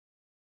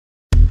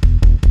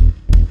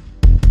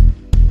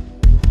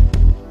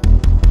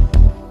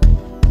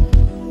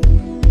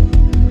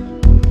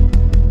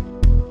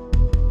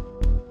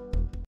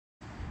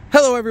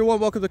everyone,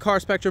 welcome to Car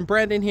Spectrum.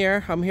 Brandon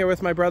here. I'm here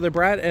with my brother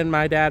Brett and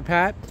my dad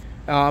Pat.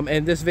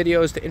 And this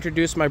video is to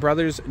introduce my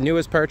brother's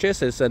newest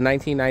purchase. It's a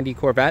 1990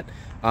 Corvette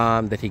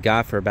that he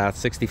got for about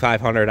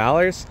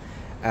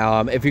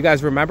 $6,500. If you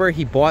guys remember,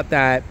 he bought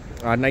that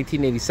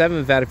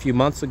 1987 Vet a few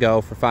months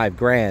ago for $5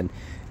 grand.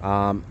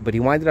 But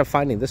he winded up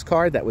finding this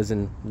car that was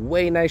in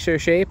way nicer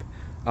shape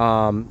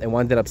and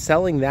ended up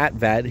selling that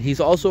Vet. He's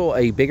also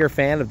a bigger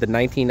fan of the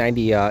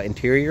 1990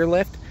 interior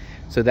lift,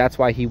 so that's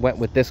why he went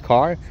with this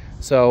car.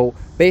 So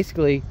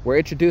basically, we're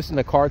introducing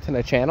the car to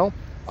the channel,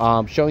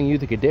 showing you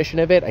the condition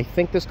of it. I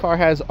think this car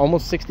has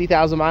almost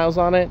 60,000 miles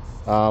on it,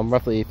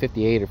 roughly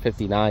 58 or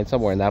 59,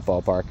 somewhere in that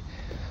ballpark.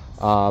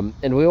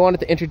 And we wanted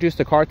to introduce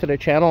the car to the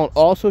channel and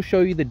also show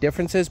you the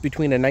differences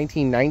between a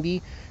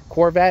 1990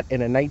 Corvette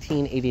and a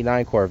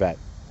 1989 Corvette.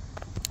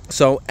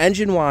 So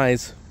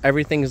engine-wise,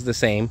 everything is the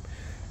same.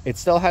 It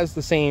still has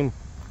the same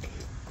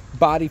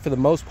body for the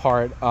most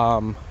part,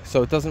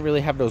 so it doesn't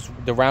really have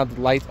the rounded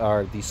lights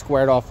or the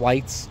squared off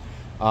lights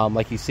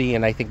like you see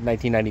in, I think,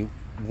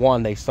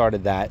 1991 they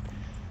started that.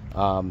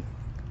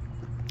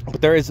 But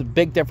there is a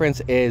big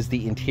difference is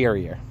the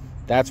interior.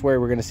 That's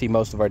where we're going to see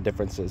most of our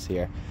differences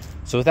here.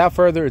 So without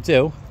further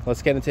ado,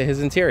 let's get into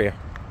his interior.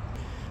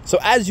 So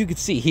as you can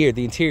see here,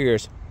 the interior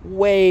is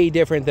way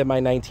different than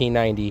my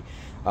 1990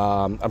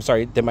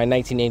 than my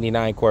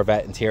 1989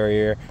 Corvette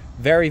interior.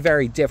 Very,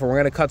 very different.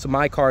 We're going to cut to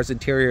my car's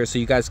interior so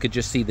you guys could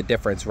just see the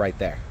difference right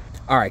there.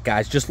 All right,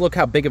 guys, just look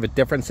how big of a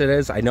difference it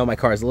is. I know my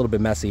car is a little bit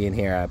messy in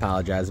here. I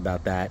apologize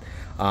about that.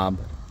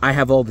 I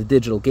have all the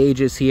digital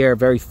gauges here,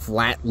 very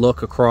flat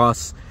look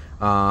across.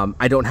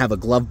 I don't have a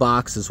glove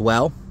box as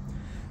well.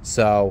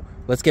 So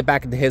let's get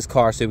back into his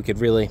car so we could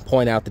really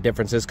point out the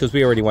differences, because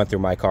we already went through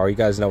my car. You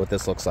guys know what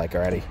this looks like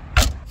already.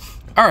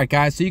 All right,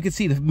 guys, so you can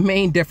see the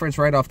main difference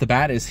right off the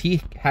bat is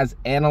he has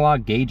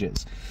analog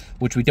gauges,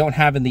 which we don't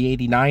have in the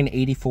 89,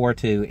 84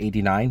 to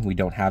 89. We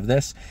don't have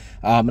this.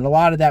 And a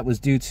lot of that was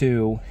due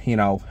to,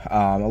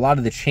 a lot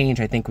of the change,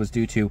 I think, was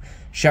due to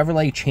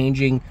Chevrolet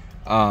changing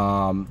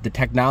the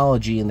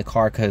technology in the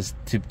car, because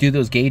to do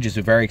those gauges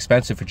were very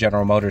expensive for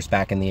General Motors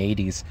back in the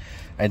 80s,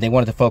 and they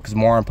wanted to focus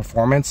more on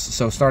performance.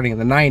 So starting in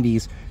the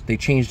 90s, they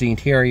changed the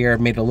interior,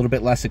 made it a little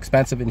bit less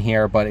expensive in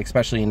here, but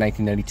especially in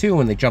 1992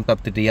 when they jumped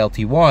up to the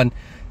LT1,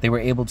 they were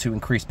able to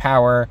increase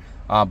power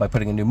by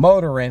putting a new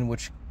motor in,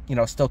 which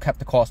still kept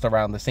the cost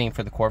around the same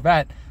for the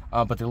Corvette,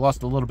 but they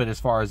lost a little bit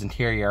as far as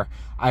interior.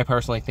 I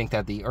personally think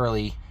that the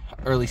early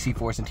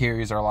C4's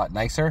interiors are a lot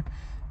nicer.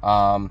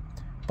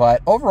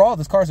 But overall,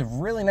 this car's in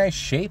really nice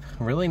shape,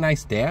 really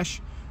nice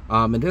dash.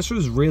 And this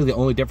was really the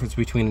only difference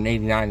between an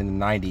 89 and the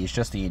 90 is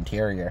just the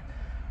interior.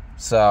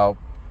 So,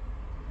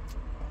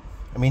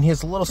 I mean, he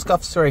has a little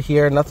scuffs right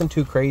here, nothing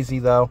too crazy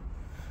though.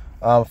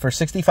 For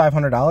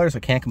 $6,500, I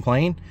can't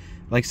complain.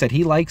 Like I said,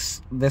 he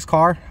likes this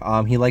car.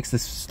 He likes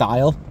this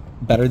style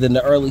better than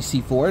the early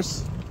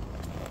C4s.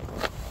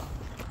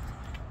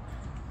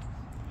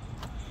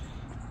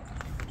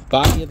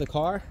 Body of the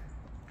car,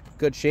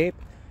 good shape.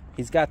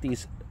 He's got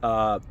these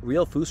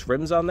real Foose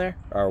rims on there,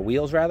 or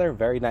wheels rather,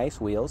 very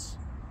nice wheels.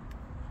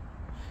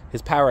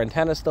 His power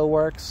antenna still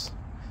works.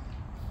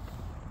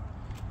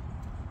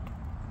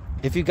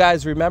 If you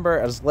guys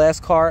remember, his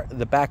last car,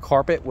 the back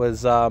carpet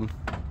was a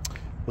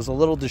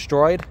little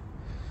destroyed.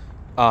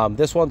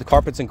 This one, the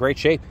carpet's in great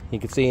shape. You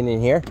can see it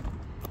in here.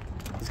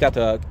 He's got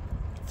the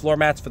floor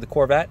mats for the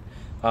Corvette.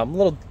 A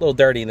little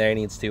dirty in there. He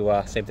needs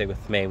to, same thing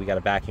with me, we got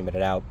to vacuum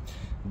it out.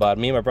 But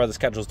me and my brother's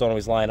schedules don't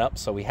always line up,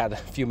 so we had a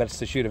few minutes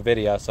to shoot a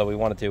video, so we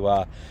wanted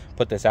to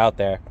put this out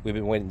there. We've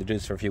been waiting to do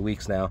this for a few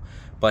weeks now.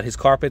 But his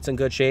carpet's in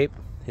good shape.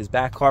 His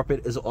back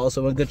carpet is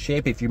also in good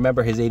shape. If you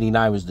remember, his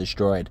 89 was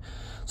destroyed.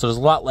 So there's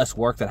a lot less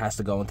work that has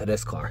to go into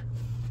this car.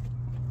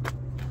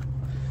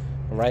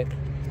 All right.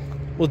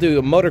 We'll do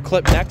a motor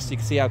clip next. You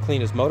can see how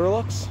clean his motor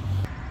looks.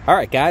 All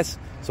right, guys.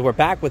 So we're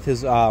back with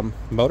his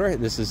motor.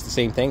 This is the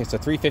same thing. It's a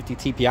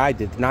 350 TPI.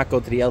 Did not go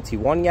to the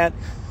LT1 yet.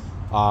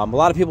 A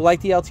lot of people like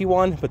the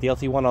LT1, but the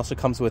LT1 also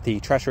comes with the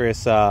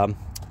treacherous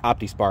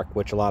OptiSpark,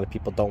 which a lot of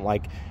people don't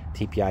like.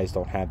 TPIs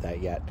don't have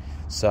that yet.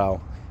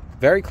 So,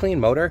 very clean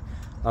motor.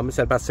 It's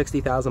at about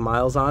 60,000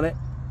 miles on it.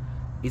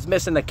 He's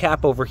missing the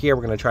cap over here.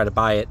 We're going to try to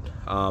buy it.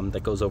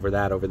 That goes over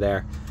that over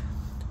there.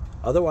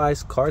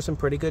 Otherwise, car's in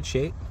pretty good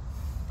shape.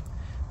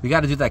 We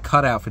got to do that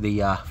cutout for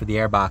the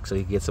air box so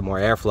you can get some more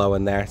airflow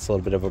in there. It's a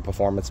little bit of a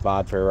performance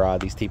mod for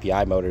these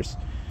TPI motors.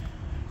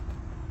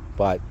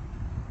 But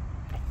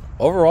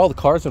overall, the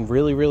car's in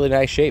really, really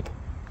nice shape.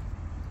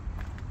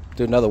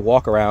 Do another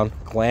walk around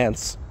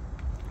glance.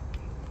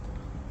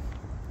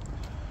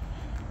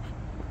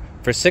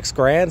 For $6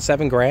 grand,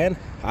 $7 grand,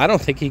 I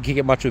don't think he could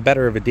get much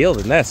better of a deal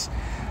than this.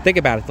 Think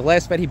about it. The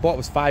last Vet he bought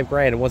was $5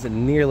 grand. It wasn't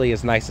nearly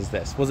as nice as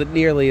this. Wasn't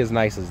nearly as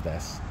nice as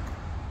this.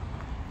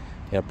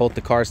 Both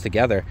the cars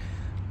together.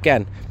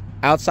 Again,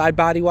 outside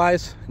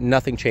body-wise,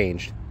 nothing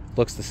changed.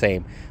 Looks the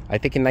same. I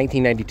think in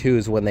 1992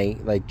 is when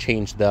they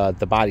changed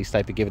the body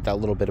type to give it that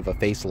little bit of a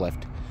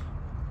facelift.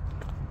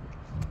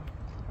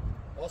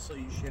 Also,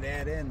 you should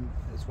add in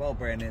as well,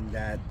 Brandon,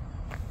 that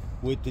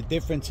with the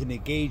difference in the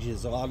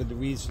gauges, a lot of the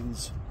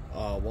reasons,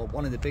 well,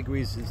 one of the big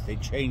reasons they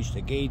changed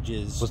the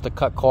gauges was to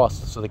cut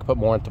costs so they could put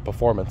more into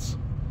performance.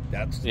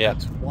 That's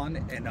one,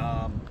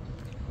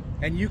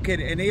 and you can,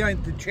 and they are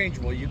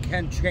interchangeable. You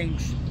can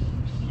change,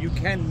 you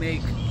can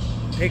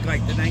take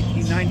like the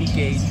 1990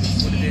 gauge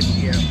and put it in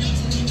here,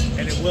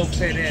 and it will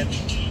fit in.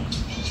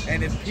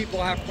 And if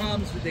people have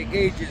problems with their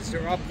gauges,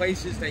 there are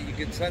places that you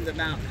can send them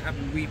out and have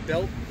them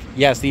rebuilt.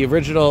 Yes, the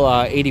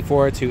original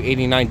 84 to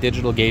 89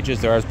 digital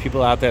gauges, there are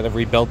people out there that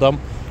rebuild them.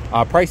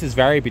 Prices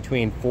vary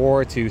between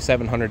 $400 to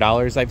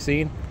 $700 I've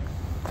seen.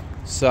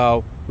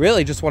 So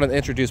really just wanted to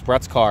introduce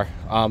Brett's car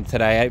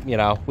today. You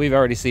know, we've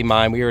already seen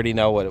mine. We already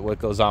know what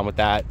goes on with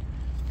that.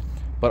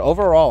 But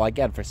overall,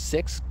 again, for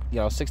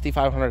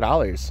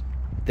 $6,500,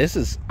 this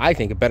is, I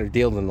think, a better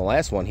deal than the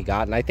last one he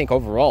got. And I think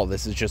overall,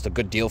 this is just a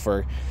good deal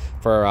for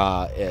a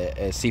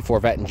C4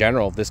 Corvette in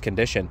general of this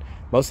condition.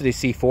 Most of these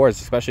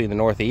C4s, especially in the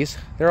Northeast,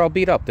 they're all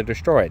beat up. They're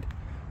destroyed.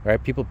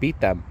 Right? People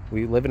beat them.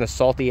 We live in a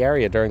salty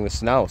area during the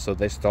snow, so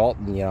they salt,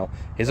 and, you know,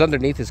 his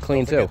underneath is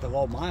clean too. The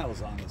low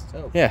miles on this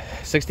too. Yeah,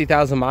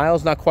 60,000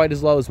 miles, not quite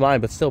as low as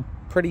mine, but still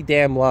pretty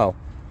damn low.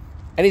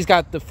 And he's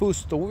got the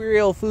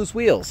real Foos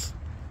wheels.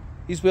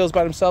 These wheels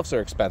by themselves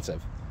are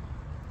expensive.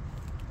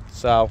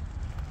 So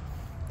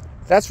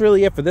that's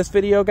really it for this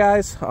video,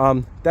 guys.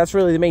 That's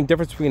really the main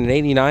difference between an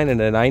 89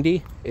 and a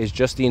 90 is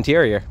just the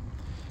interior.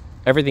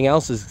 Everything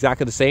else is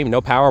exactly the same.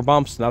 No power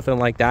bumps, nothing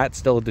like that.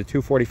 Still the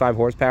 245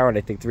 horsepower and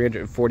I think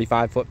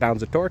 345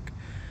 foot-pounds of torque.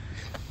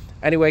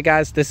 Anyway,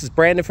 guys, this is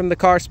Brandon from the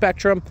Car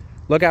Spectrum.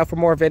 Look out for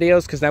more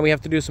videos because now we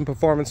have to do some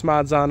performance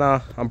mods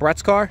on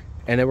Brett's car.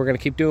 And then we're going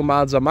to keep doing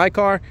mods on my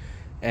car.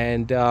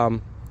 And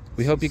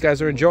we hope you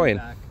guys are enjoying.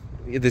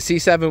 The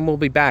C7 will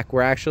be back.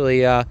 We're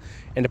actually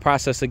in the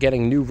process of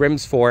getting new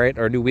rims for it,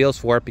 or new wheels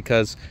for it,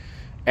 because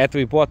after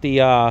we bought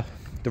the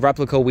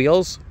replica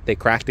wheels, they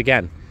cracked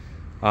again.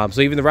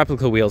 So even the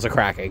replica wheels are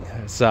cracking.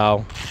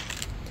 So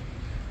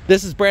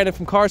this is Brandon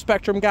from Car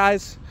Spectrum,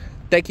 guys.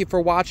 Thank you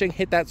for watching.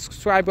 Hit that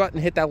subscribe button,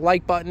 hit that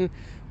like button.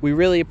 We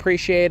really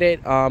appreciate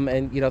it.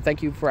 And, you know,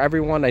 thank you for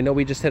everyone. I know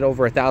we just hit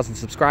over 1,000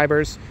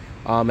 subscribers,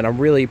 and I'm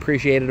really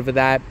appreciative of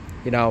that.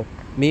 You know,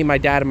 me, my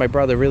dad, and my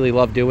brother really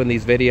love doing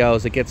these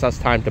videos. It gets us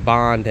time to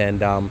bond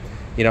and,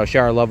 you know,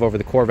 share our love over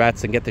the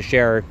Corvettes and get to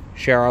share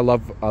our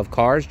love of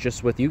cars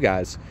just with you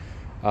guys.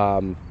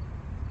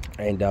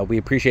 And we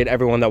appreciate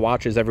everyone that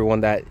watches,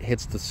 everyone that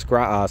hits the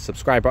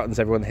subscribe buttons,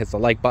 everyone that hits the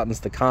like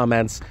buttons, the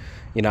comments.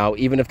 You know,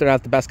 even if they're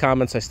not the best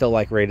comments, I still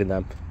like rating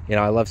them. You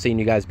know, I love seeing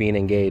you guys being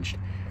engaged.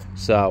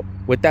 So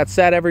with that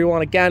said,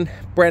 everyone, again,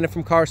 Brandon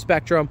from Car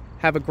Spectrum,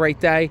 have a great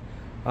day,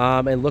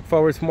 and look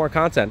forward to more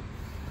content.